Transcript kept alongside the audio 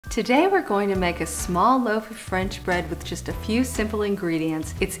Today we're going to make a small loaf of French bread with just a few simple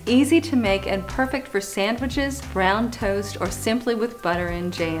ingredients. It's easy to make and perfect for sandwiches, brown toast, or simply with butter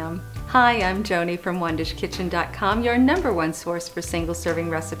and jam. Hi, I'm Joni from OneDishKitchen.com, your #1 source for single-serving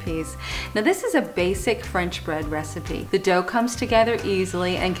recipes. Now this is a basic French bread recipe. The dough comes together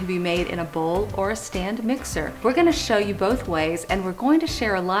easily and can be made in a bowl or a stand mixer. We're going to show you both ways, and we're going to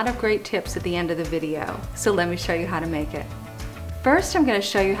share a lot of great tips at the end of the video. So let me show you how to make it. First, I'm going to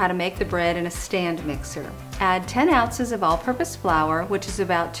show you how to make the bread in a stand mixer. Add 10 ounces of all-purpose flour, which is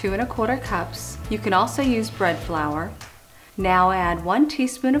about 2 1/4 cups. You can also use bread flour. Now add 1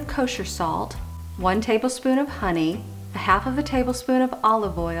 teaspoon of kosher salt, 1 tablespoon of honey, a half of a tablespoon of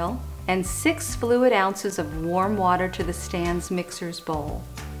olive oil, and 6 fluid ounces of warm water to the stand's mixer's bowl.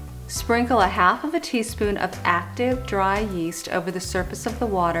 Sprinkle a half of a teaspoon of active dry yeast over the surface of the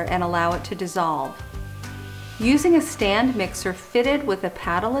water and allow it to dissolve. Using a stand mixer fitted with a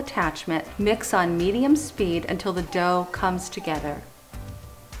paddle attachment, mix on medium speed until the dough comes together.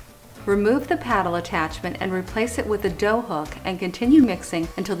 Remove the paddle attachment and replace it with a dough hook and continue mixing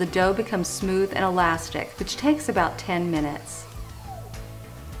until the dough becomes smooth and elastic, which takes about 10 minutes.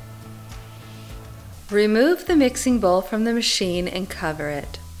 Remove the mixing bowl from the machine and cover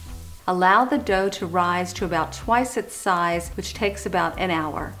it. Allow the dough to rise to about twice its size, which takes about an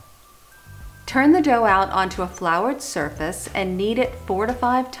hour. Turn the dough out onto a floured surface and knead it 4 to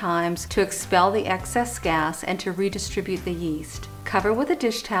 5 times to expel the excess gas and to redistribute the yeast. Cover with a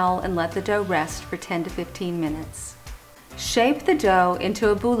dish towel and let the dough rest for 10 to 15 minutes. Shape the dough into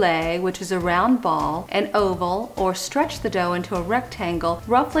a boule, which is a round ball, an oval, or stretch the dough into a rectangle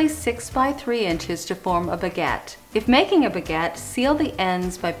roughly 6 by 3 inches to form a baguette. If making a baguette, seal the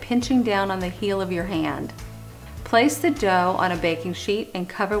ends by pinching down on the heel of your hand. Place the dough on a baking sheet and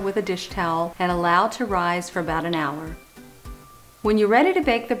cover with a dish towel and allow to rise for about an hour. When you're ready to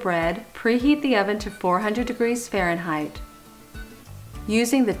bake the bread, preheat the oven to 400 degrees Fahrenheit.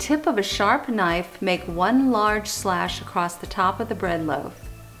 Using the tip of a sharp knife, make 1 large slash across the top of the bread loaf.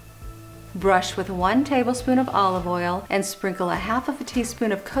 Brush with 1 tablespoon of olive oil and sprinkle a half of a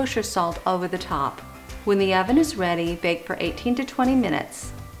teaspoon of kosher salt over the top. When the oven is ready, bake for 18 to 20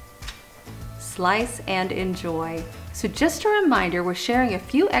 minutes. Slice and enjoy. So just a reminder, we're sharing a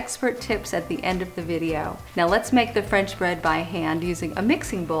few expert tips at the end of the video. Now let's make the French bread by hand using a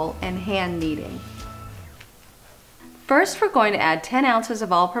mixing bowl and hand kneading. First, we're going to add 10 ounces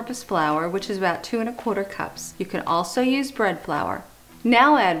of all-purpose flour, which is about 2 1/4 cups. You can also use bread flour.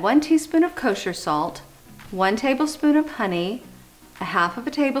 Now add 1 teaspoon of kosher salt, 1 tablespoon of honey, a half of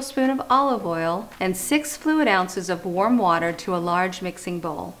a tablespoon of olive oil, and 6 fluid ounces of warm water to a large mixing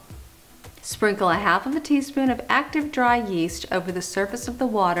bowl. Sprinkle a half of a teaspoon of active dry yeast over the surface of the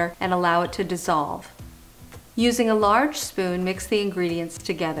water and allow it to dissolve. Using a large spoon, mix the ingredients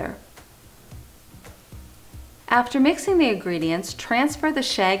together. After mixing the ingredients, transfer the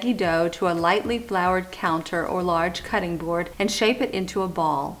shaggy dough to a lightly floured counter or large cutting board and shape it into a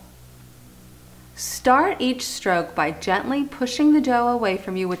ball. Start each stroke by gently pushing the dough away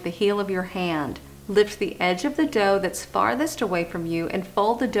from you with the heel of your hand. Lift the edge of the dough that's farthest away from you and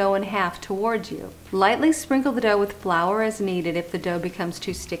fold the dough in half towards you. Lightly sprinkle the dough with flour as needed if the dough becomes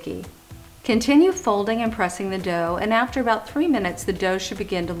too sticky. Continue folding and pressing the dough, and after about 3 minutes the dough should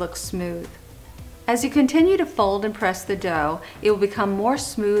begin to look smooth. As you continue to fold and press the dough, it will become more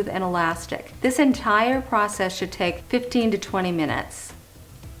smooth and elastic. This entire process should take 15 to 20 minutes.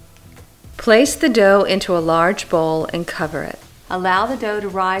 Place the dough into a large bowl and cover it. Allow the dough to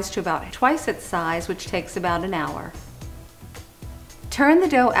rise to about twice its size, which takes about an hour. Turn the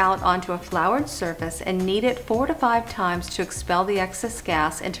dough out onto a floured surface and knead it 4 to 5 times to expel the excess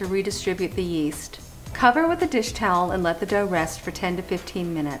gas and to redistribute the yeast. Cover with a dish towel and let the dough rest for 10 to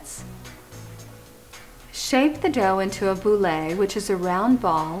 15 minutes. Shape the dough into a boule, which is a round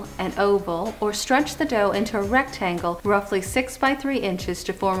ball, an oval, or stretch the dough into a rectangle roughly 6 by 3 inches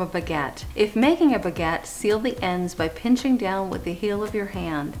to form a baguette. If making a baguette, seal the ends by pinching down with the heel of your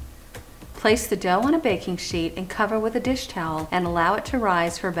hand. Place the dough on a baking sheet and cover with a dish towel and allow it to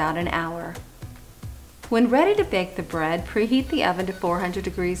rise for about an hour. When ready to bake the bread, preheat the oven to 400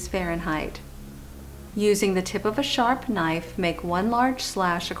 degrees Fahrenheit. Using the tip of a sharp knife, make 1 large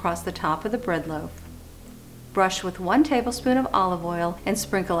slash across the top of the bread loaf. Brush with 1 tablespoon of olive oil and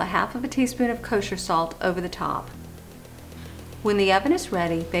sprinkle a half of a teaspoon of kosher salt over the top. When the oven is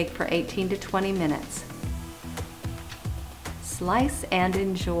ready, bake for 18 to 20 minutes. Slice and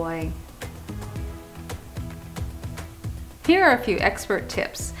enjoy. Here are a few expert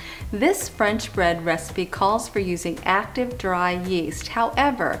tips. This French bread recipe calls for using active dry yeast.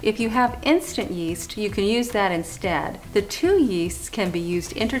 However, if you have instant yeast, you can use that instead. The two yeasts can be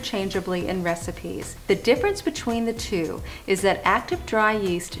used interchangeably in recipes. The difference between the two is that active dry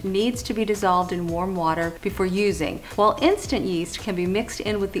yeast needs to be dissolved in warm water before using, while instant yeast can be mixed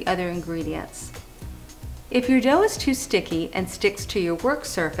in with the other ingredients. If your dough is too sticky and sticks to your work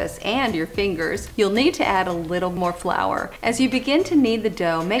surface and your fingers, you'll need to add a little more flour. As you begin to knead the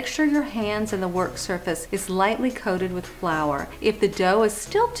dough, make sure your hands and the work surface is lightly coated with flour. If the dough is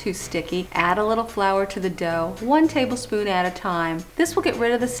still too sticky, add a little flour to the dough, 1 tablespoon at a time. This will get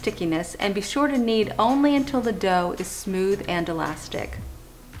rid of the stickiness, and be sure to knead only until the dough is smooth and elastic.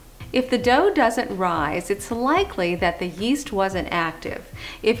 If the dough doesn't rise, it's likely that the yeast wasn't active.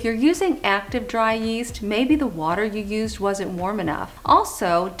 If you're using active dry yeast, maybe the water you used wasn't warm enough.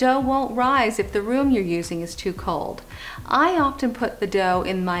 Also, dough won't rise if the room you're using is too cold. I often put the dough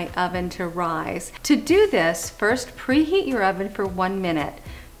in my oven to rise. To do this, first preheat your oven for 1 minute.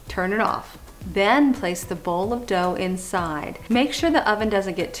 Turn it off. Then place the bowl of dough inside. Make sure the oven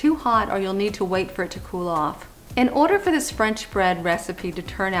doesn't get too hot or you'll need to wait for it to cool off. In order for this French bread recipe to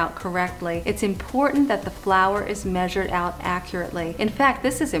turn out correctly, it's important that the flour is measured out accurately. In fact,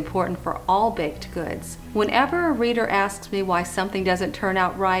 this is important for all baked goods. Whenever a reader asks me why something doesn't turn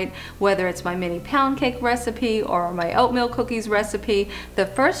out right, whether it's my mini pound cake recipe or my oatmeal cookies recipe, the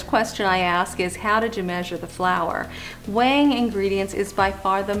first question I ask is, how did you measure the flour? Weighing ingredients is by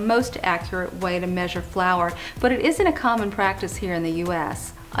far the most accurate way to measure flour, but it isn't a common practice here in the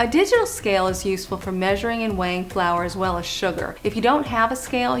US. A digital scale is useful for measuring and weighing flour as well as sugar. If you don't have a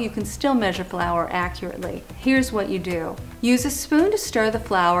scale, you can still measure flour accurately. Here's what you do. Use a spoon to stir the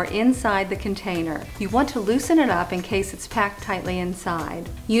flour inside the container. You want to loosen it up in case it's packed tightly inside.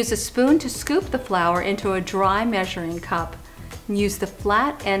 Use a spoon to scoop the flour into a dry measuring cup. Use the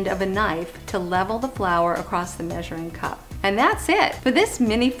flat end of a knife to level the flour across the measuring cup. And that's it. For this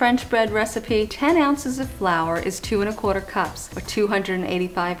mini French bread recipe, 10 ounces of flour is 2 1/4 cups, or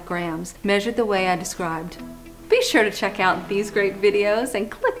 285 grams, measured the way I described. Be sure to check out these great videos and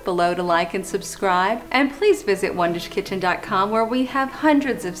click below to like and subscribe. And please visit OneDishKitchen.com, where we have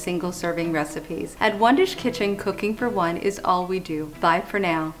hundreds of single serving recipes. At One Dish Kitchen, cooking for one is all we do. Bye for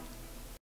now.